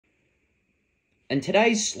In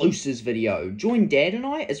today's Sluices video, join Dad and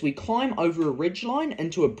I as we climb over a ridgeline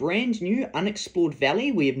into a brand new unexplored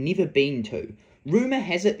valley we have never been to. Rumour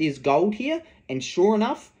has it there's gold here, and sure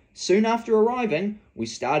enough, soon after arriving, we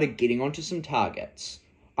started getting onto some targets.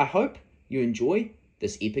 I hope you enjoy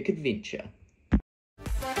this epic adventure.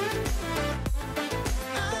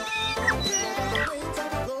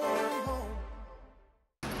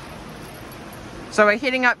 So we're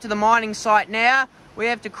heading up to the mining site now. We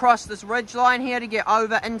have to cross this ridge line here to get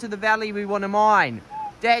over into the valley we want to mine.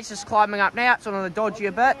 Dad's just climbing up now. It's one of the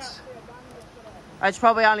dodgier bits. It's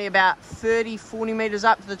probably only about 30-40 metres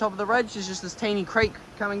up to the top of the ridge. There's just this teeny creek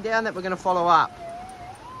coming down that we're going to follow up.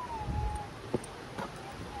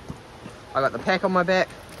 I got the pack on my back.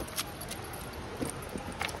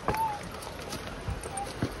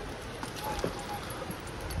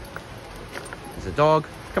 There's a dog.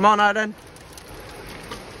 Come on, Odin.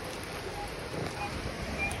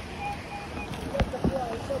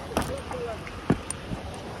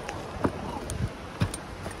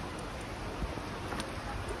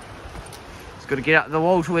 Got to get up the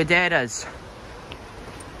wall to where Dad is.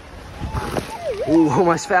 Ooh,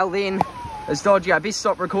 almost fell then. It's dodgy. I best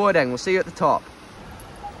stop recording. We'll see you at the top.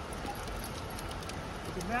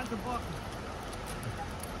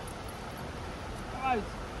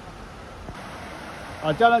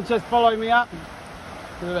 I don't just follow me up.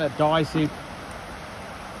 Look at that dicey.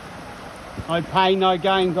 No pain, no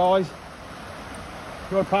gain, guys.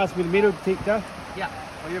 You want to pass me the metal detector? Yeah.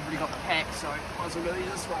 Well, you've already got the pack, so might as well go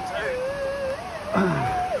use this one too.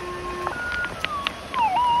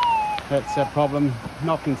 That's a problem,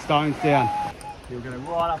 knocking stones down. You're going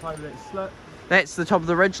right up over that slip. That's the top of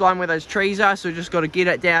the ridge line where those trees are, so we've just got to get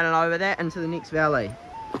it down and over that into the next valley.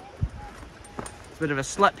 It's a bit of a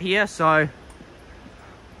slip here, so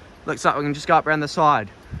looks like we can just go up around the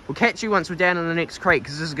side. We'll catch you once we're down in the next creek,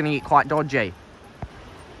 because this is going to get quite dodgy.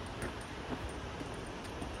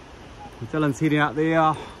 Dylan's heading up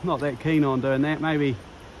there. Not that keen on doing that. Maybe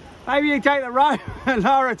you take the rope and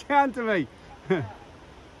lower it down to me.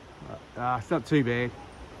 It's not too bad.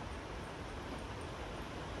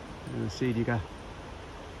 As I said,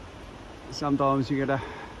 sometimes you gotta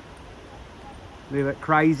leave it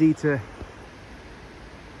crazy to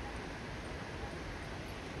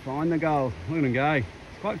find the goal. Look at him go. He's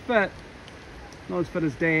quite fit. Not as fit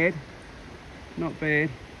as Dad. Not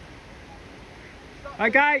bad.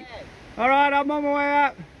 Okay. All right, I'm on my way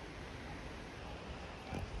up.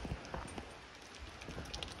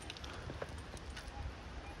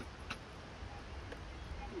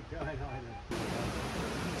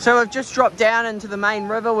 So we've just dropped down into the main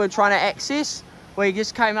river we're trying to access. We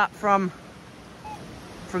just came up from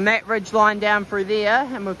that ridge line down through there,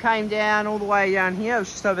 and we came down all the way down here. It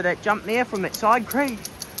was just over that jump there from that side creek.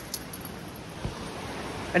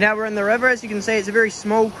 And now we're in the river. As you can see, it's a very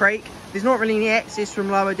small creek. There's not really any access from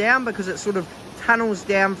lower down because it sort of tunnels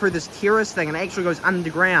down through this terrace thing and it actually goes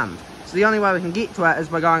underground. So the only way we can get to it is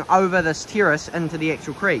by going over this terrace into the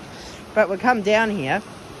actual creek. But we come down here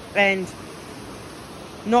and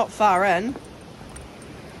not far in,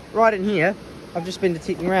 right in here, I've just been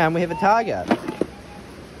detecting around, we have a target.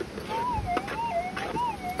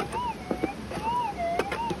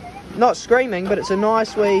 Not screaming, but it's a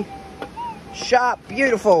nice wee, sharp,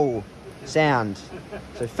 beautiful sound.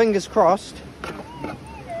 So fingers crossed,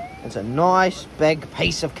 it's a nice big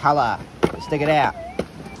piece of colour. Let's dig it out.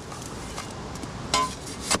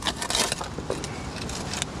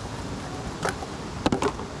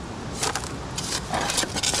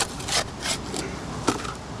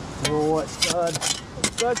 Oh, it's good. It's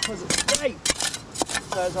good because it's great.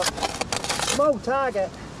 So it's a small target,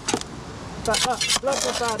 but look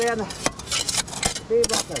how far down the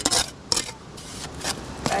bedrock is.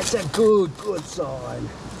 That's a good sign.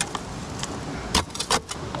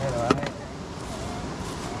 Anyway,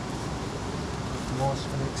 more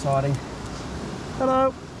really exciting.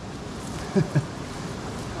 Hello.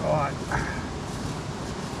 Right.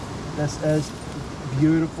 This is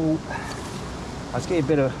beautiful. Let's get a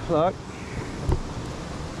bit of look.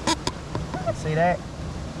 See that?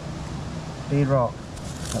 Bedrock.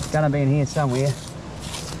 It's gonna be in here somewhere.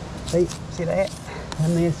 See that?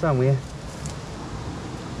 In there somewhere.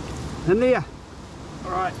 In there.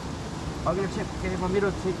 Alright. I'm gonna check get my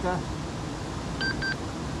metal detector.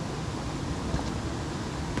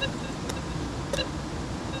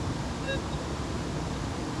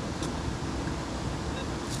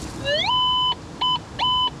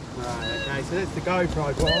 Right, okay, so that's the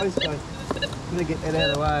GoPro guys, so I'm gonna get that out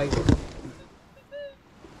of the way.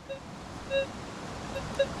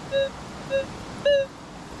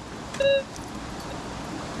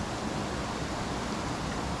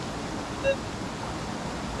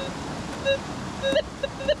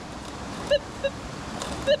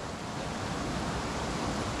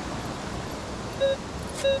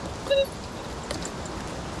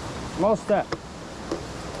 Lost it.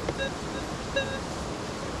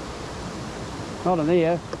 Not in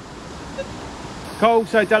there. Cool,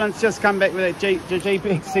 so Dylan's just come back with the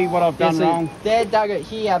GPS, see what I've done wrong. Dad dug it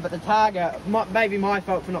here, but the target, maybe my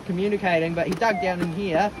fault for not communicating, but he dug down in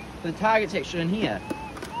here, but the target's actually in here.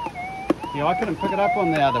 Yeah, I couldn't pick it up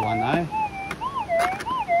on the other one though.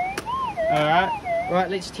 Alright. Right,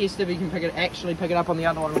 let's test if we can actually pick it up on the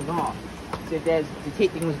other one or not. See if Dad's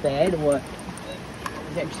detecting was bad or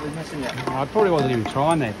he's actually missing it. I probably wasn't even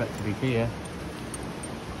trying that bit, to be fair.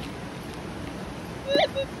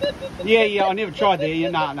 Yeah, I never tried there. Yeah,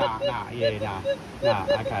 nah, okay,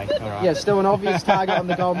 alright. Yeah, still an obvious target on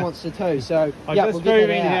the Goldmonster too, so I'm yeah, just we'll get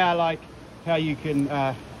proving that out. how you can,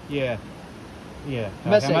 yeah.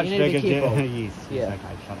 Miss how it, much you need to be bigger careful. yes, Yeah.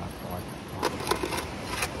 Okay, shut up. Right.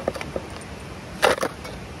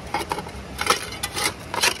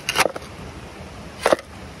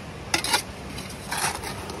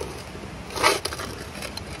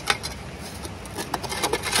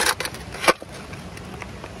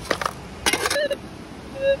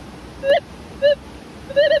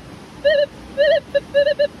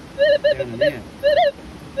 Down in there.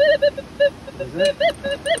 Is it?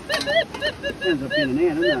 Ends up being an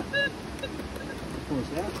ant, isn't it?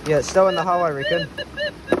 Pulls out. Yeah, it's still in the hole, I reckon.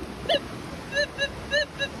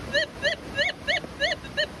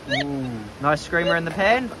 Ooh. Nice screamer in the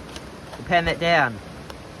pan. We'll pan that down.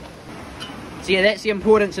 So yeah, that's the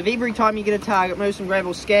importance of every time you get a target, move some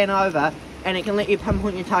gravel, scan over, and it can let you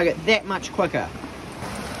pinpoint your target that much quicker.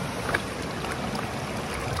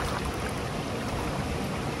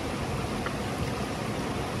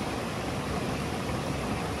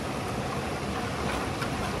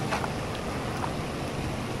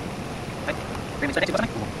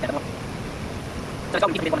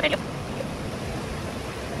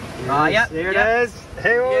 Yep, There yep. it is.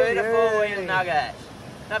 Beautiful wee nugget.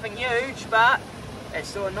 Nothing huge, but it's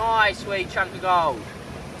still a nice wee chunk of gold.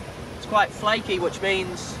 It's quite flaky, which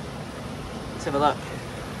means, let's have a look.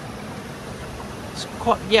 It's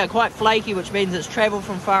quite flaky, which means it's travelled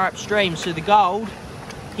from far upstream. So the gold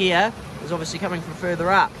here is obviously coming from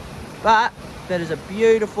further up. But that is a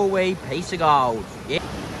beautiful wee piece of gold. Yeah.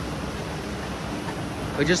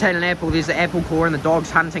 We just had an apple. There's the apple core, and the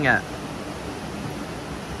dog's hunting it.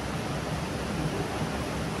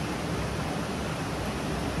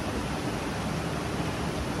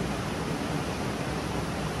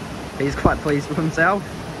 He's quite pleased with himself.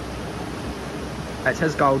 That's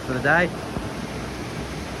his gold for the day.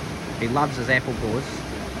 He loves his apple cores.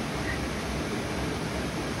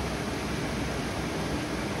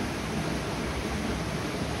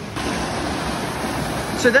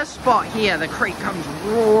 So this spot here, the creek comes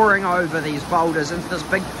roaring over these boulders into this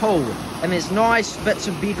big pool, and there's nice bits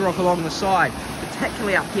of bedrock along the side.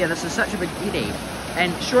 Particularly up here, this is such a big eddy,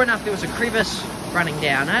 and sure enough there was a crevice running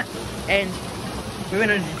down it, and we went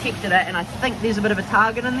and detected it, and I think there's a bit of a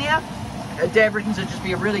target in there. Dad reckons it'd just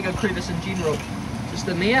be a really good crevice in general, just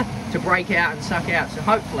in there, to break out and suck out. So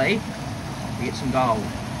hopefully, we get some gold.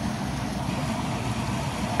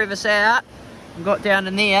 Crevice out, and got down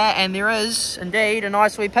in there, and there is indeed a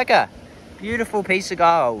nice wee picker. Beautiful piece of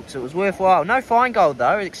gold, so it was worthwhile. No fine gold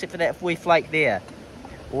though, except for that wee flake there.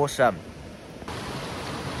 Awesome.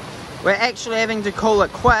 We're actually having to call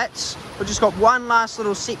it quits. We've just got one last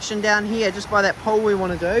little section down here, just by that pool we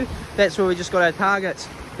want to do. That's where we just got our targets,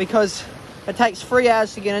 because it takes 3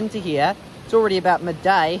 hours to get into here. It's already about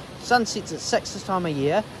midday. Sun sets at 6 this time of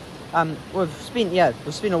year. We've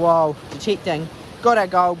spent a while detecting. Got our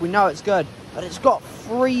gold. We know it's good, but it's got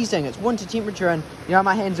freezing. It's winter temperature, and you know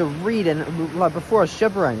my hands are red, and like before I was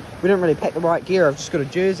shivering. We didn't really pack the right gear. I've just got a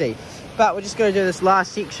jersey, but we're just going to do this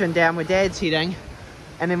last section down where Dad's heading.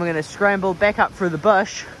 And then we're going to scramble back up through the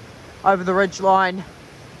bush, over the ridge line,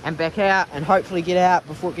 and back out, and hopefully get out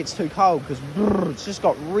before it gets too cold, because it's just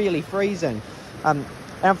got really freezing. And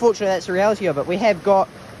unfortunately that's the reality of it. We have got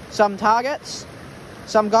some targets,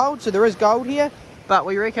 some gold, so there is gold here, but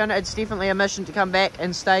we reckon it's definitely a mission to come back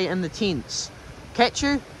and stay in the tents. Catch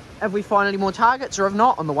you if we find any more targets, or if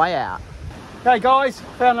not, on the way out. Okay guys,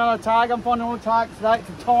 found another target. I'm finding another target today. It's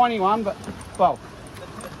a tiny one, but, well,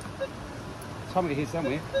 somewhere here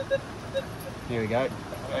somewhere. Here we go.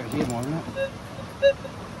 Over here more, isn't it?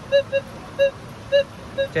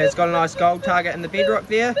 Dad's got a nice gold target in the bedrock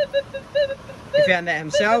there. He found that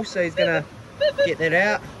himself, so he's going to get that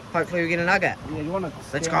out. Hopefully we get a nugget. Yeah, you want to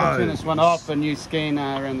Let's go. Turn this one off and you scan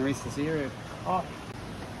around the rest of this area. Oh.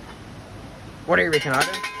 What do you reckon, Odin?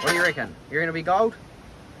 What do you reckon? You're going to be gold?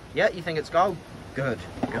 Yeah, you think it's gold? Good,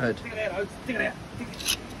 good. Dig it out, dig it out.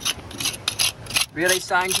 Really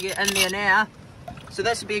starting to get in there now. So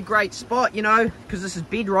this would be a great spot, you know, because this is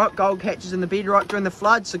bedrock. Gold catches in the bedrock during the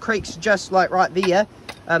floods. The creek's just like right there.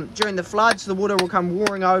 During the floods, the water will come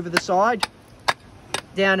roaring over the side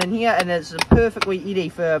down in here, and it's perfectly easy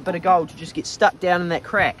for a bit of gold to just get stuck down in that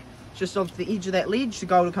crack. Just off the edge of that ledge, the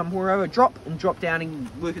gold will come roaring over, drop down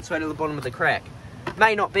and work its way to the bottom of the crack.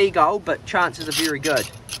 May not be gold, but chances are very good.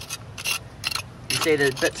 You see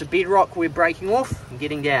the bits of bedrock we're breaking off and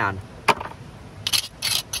getting down.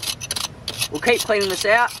 We'll keep cleaning this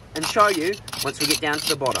out and show you once we get down to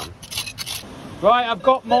the bottom. Right, I've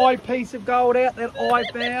got my piece of gold out that I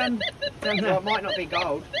found. Well, it might not be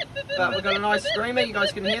gold, but we've got a nice screamer, you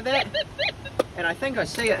guys can hear that. And I think I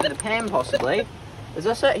see it in the pan possibly. Is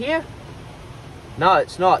this it here? No,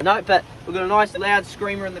 it's not. No, but we've got a nice loud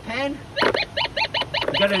screamer in the pan.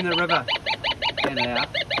 Get in the river. And out.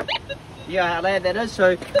 Yeah, how loud that is,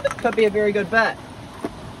 so could be a very good bit.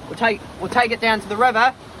 We'll take it down to the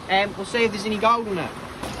river and we'll see if there's any gold in it.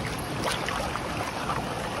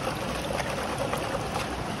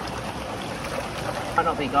 Might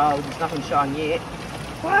not be gold, there's nothing showing yet.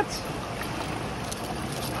 What?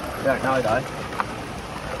 Don't know though.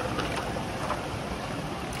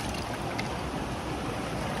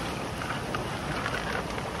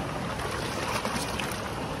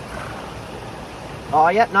 Oh,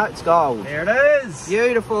 yep, no, it's gold. There it is.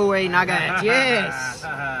 Beautiful wee nugget, yes.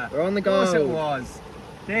 We're on the gold. Of course it was.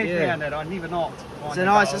 Dad Yeah. found it, I never not. It's a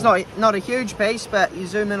nice, it's not a huge piece, but you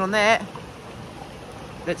zoom in on that.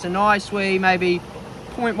 That's a nice wee, maybe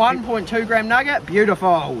 0.1, 0.2 gram nugget.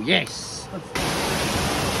 Beautiful, yes.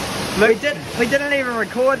 We didn't even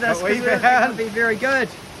record this because we thought it would be very good.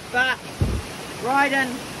 But right in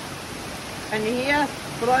here,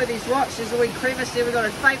 below these rocks, there's a wee crevice there. We got a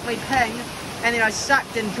faintly ping. And then I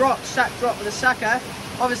sucked and dropped with a sucker.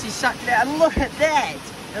 Obviously sucked it out. And look at that!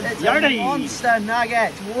 It's a monster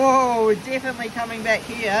nugget. Whoa, we're definitely coming back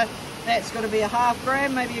here. That's got to be a half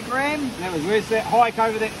gram, maybe a gram. That was, where's that hike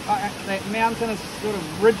over that mountainous sort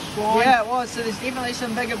of ridge line? Yeah, it was. So there's definitely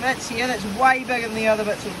some bigger bits here. That's way bigger than the other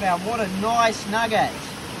bits we've found. What a nice nugget.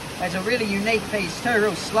 It's a really unique piece too,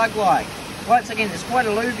 real slug-like. Once again, it's quite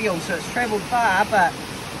alluvial, so it's travelled far, but...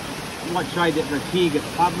 You might trade that for a keg at the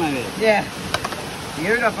pub, maybe. Yeah.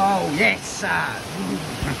 Beautiful, yes.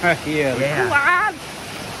 Yeah.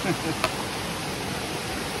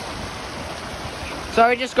 So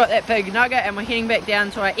we just got that big nugget and we're heading back down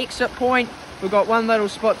to our exit point. We've got one little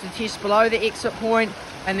spot to test below the exit point,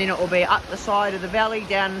 and then it will be up the side of the valley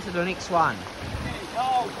down into the next one.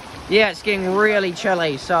 Yeah, it's getting really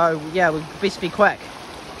chilly, so yeah, we best be quick.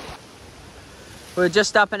 We're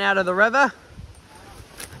just up and out of the river,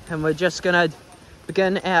 and we're just going to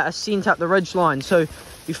begin our ascent up the ridge line. So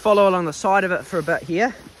you follow along the side of it for a bit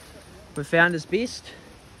here. We found is best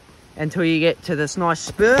until you get to this nice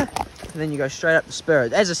spur, and then you go straight up the spur.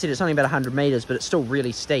 As I said, it's only about 100 meters, but it's still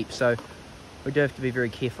really steep, so we do have to be very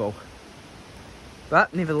careful.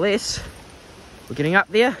 But nevertheless, we're getting up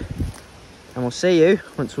there, and we'll see you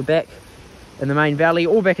once we're back in the main valley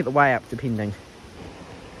or back at the way up, depending.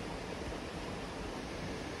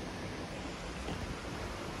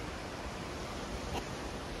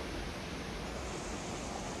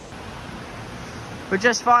 We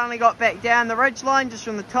just finally got back down the ridge line, just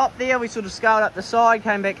from the top there. We sort of scaled up the side,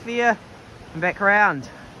 came back there, and back around.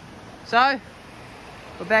 So,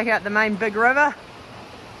 we're back out the main big river,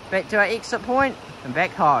 back to our exit point, and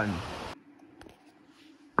back home.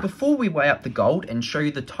 Before we weigh up the gold and show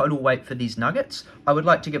you the total weight for these nuggets, I would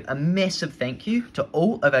like to give a massive thank you to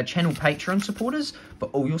all of our channel Patreon supporters for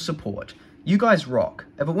all your support. You guys rock.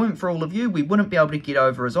 If it weren't for all of you, we wouldn't be able to get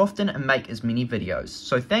over as often and make as many videos.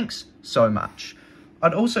 So thanks so much.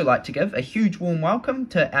 I'd also like to give a huge warm welcome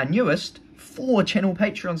to our newest 4 channel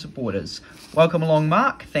Patreon supporters. Welcome along,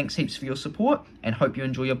 Mark. Thanks heaps for your support and hope you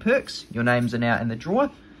enjoy your perks. Your names are now in the drawer.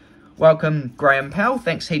 Welcome, Graham Powell.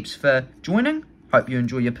 Thanks heaps for joining. Hope you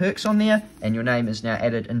enjoy your perks on there and your name is now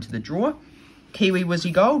added into the drawer. Kiwi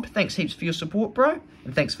Wizzy Gold, thanks heaps for your support, bro,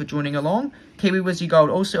 and thanks for joining along. Kiwi Wizzy Gold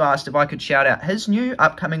also asked if I could shout out his new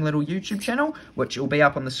upcoming little YouTube channel, which will be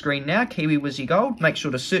up on the screen now, Kiwi Wizzy Gold. Make sure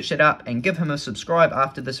to search it up and give him a subscribe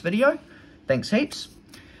after this video. Thanks heaps.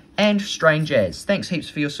 And Strange As, thanks heaps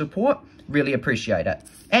for your support, really appreciate it.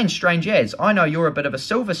 And Strange As, I know you're a bit of a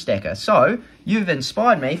silver stacker, so you've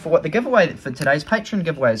inspired me for what the giveaway for today's Patreon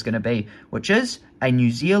giveaway is going to be, which is a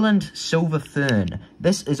New Zealand silver fern.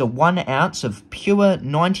 This is a 1 ounce of pure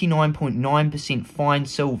 99.9% fine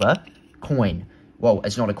silver coin. Well,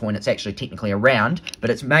 it's not a coin, it's actually technically a round, but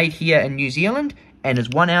it's made here in New Zealand, and is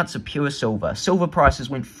 1 ounce of pure silver. Silver prices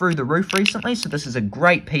went through the roof recently, so this is a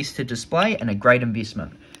great piece to display and a great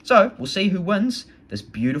investment. So we'll see who wins this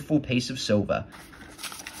beautiful piece of silver.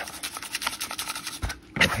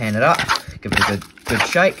 I'll pan it up, give it a good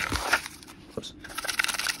shake. Oops.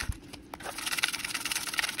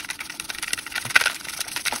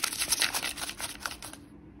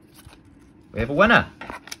 We have a winner.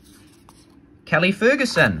 Kelly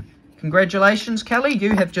Ferguson. Congratulations, Kelly,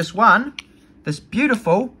 you have just won this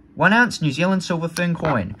beautiful 1 ounce New Zealand silver fern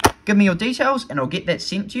coin. Give me your details and I'll get that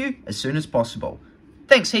sent to you as soon as possible.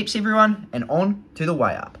 Thanks heaps everyone, and on to the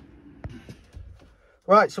way up.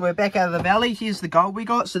 Right, so we're back out of the valley. Here's the gold we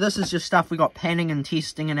got. So this is just stuff we got panning and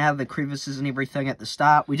testing and out of the crevices and everything at the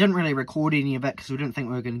start. We didn't really record any of it because we didn't think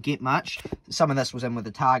we were going to get much. Some of this was in with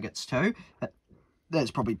the targets too, but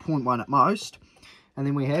that's probably 0.1 at most. And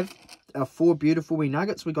then we have our 4 beautiful wee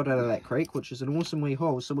nuggets we got out of that creek, which is an awesome wee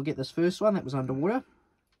haul. So we'll get this first one that was underwater.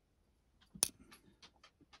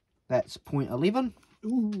 That's 0.11.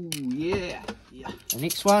 Ooh, yeah. The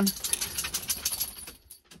next one,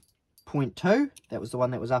 0.2. That was the one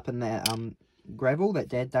that was up in that gravel that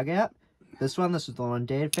Dad dug out. This is the one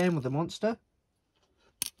Dad found with the monster.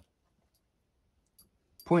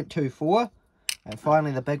 0.24. And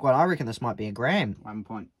finally the big one, I reckon this might be a gram.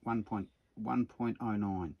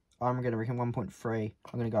 1.09. I'm going to reckon 1.3.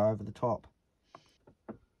 I'm going to go over the top.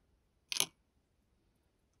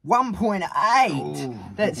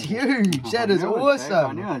 1.8! That's huge! That is awesome!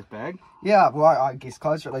 I knew it was big. Yeah, well, I guess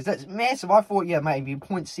closer at least. That's massive. I thought, yeah, maybe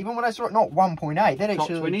 0.7 when I saw it, not 1.8. That Top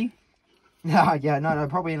actually... 20? No, yeah, no,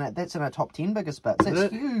 probably in that. That's in our top 10 biggest bits.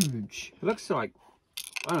 That's huge. It looks like,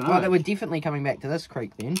 I don't know. Well, they were definitely coming back to this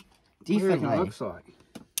creek then. Definitely. What it looks like?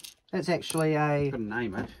 That's actually a... Couldn't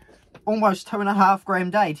name it. Almost 2.5 gram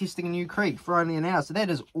day testing a new creek for only an hour. So that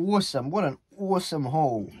is awesome. What an awesome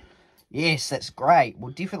haul. Yes, that's great.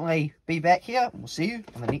 We'll definitely be back here. We'll see you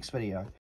in the next video.